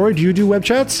Tuesday. Rory, do you do web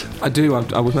chats? I do.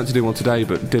 I was meant to do one today,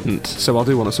 but didn't. So I'll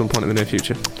do one at some point in the near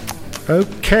future.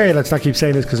 Okay, let's not keep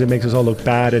saying this because it makes us all look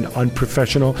bad and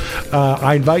unprofessional.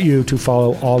 I invite you to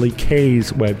follow Ollie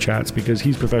K's web chats because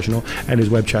he's professional and his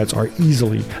web chats are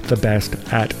easily the best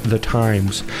at the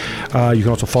Times. You can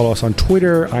also follow us on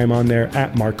Twitter. I'm on there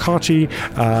at Marcacci.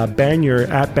 Ben, you're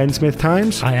at Ben Smith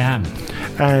Times. I am.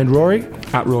 And Rory?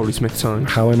 At Rory Smith Times.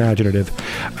 How imaginative.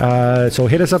 So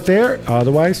hit us up there.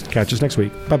 Otherwise, catch us next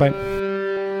week. Bye-bye.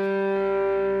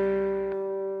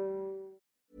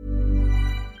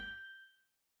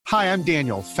 Hi, I'm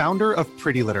Daniel, founder of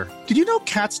Pretty Litter. Did you know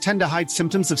cats tend to hide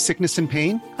symptoms of sickness and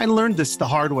pain? I learned this the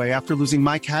hard way after losing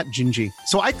my cat, Gingy.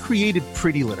 So I created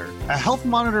Pretty Litter, a health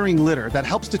monitoring litter that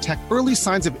helps detect early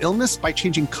signs of illness by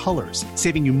changing colors,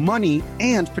 saving you money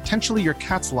and potentially your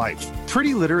cat's life.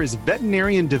 Pretty Litter is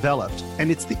veterinarian developed, and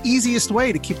it's the easiest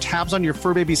way to keep tabs on your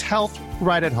fur baby's health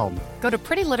right at home. Go to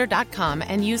prettylitter.com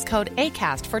and use code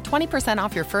ACAST for 20%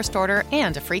 off your first order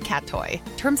and a free cat toy.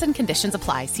 Terms and conditions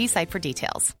apply. See site for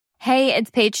details. Hey, it's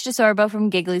Paige DeSorbo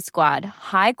from Giggly Squad.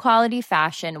 High quality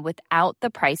fashion without the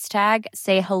price tag.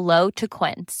 Say hello to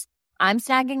Quince. I'm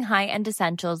snagging high-end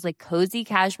essentials like cozy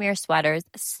cashmere sweaters,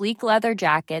 sleek leather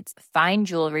jackets, fine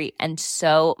jewelry, and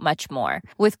so much more.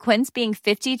 With Quince being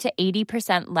 50 to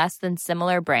 80% less than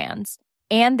similar brands.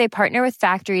 And they partner with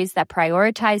factories that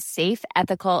prioritize safe,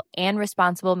 ethical, and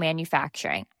responsible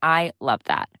manufacturing. I love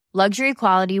that. Luxury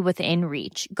quality within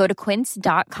reach. Go to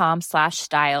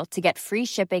quince.com/style to get free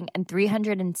shipping and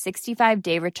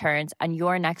 365-day returns on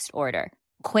your next order.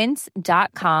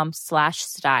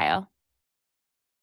 Quince.com/style.